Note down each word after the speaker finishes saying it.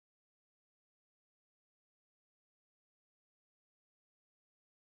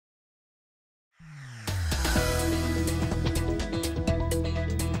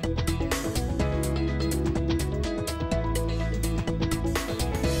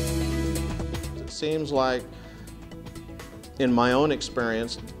seems like, in my own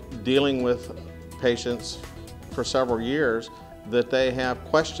experience, dealing with patients for several years, that they have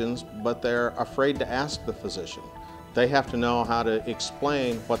questions, but they're afraid to ask the physician. They have to know how to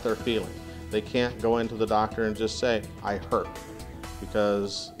explain what they're feeling. They can't go into the doctor and just say, I hurt,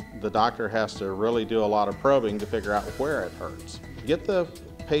 because the doctor has to really do a lot of probing to figure out where it hurts. Get the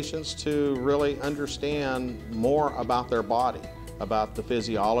patients to really understand more about their body, about the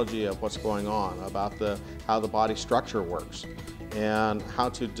physiology of what's going on, about how the body structure works, and how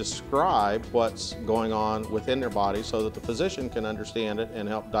to describe what's going on within their body so that the physician can understand it and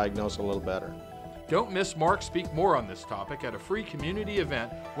help diagnose a little better. Don't miss Mark speak more on this topic at a free community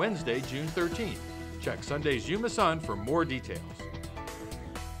event Wednesday, June 13th. Check Sunday's Yuma Sun for more details.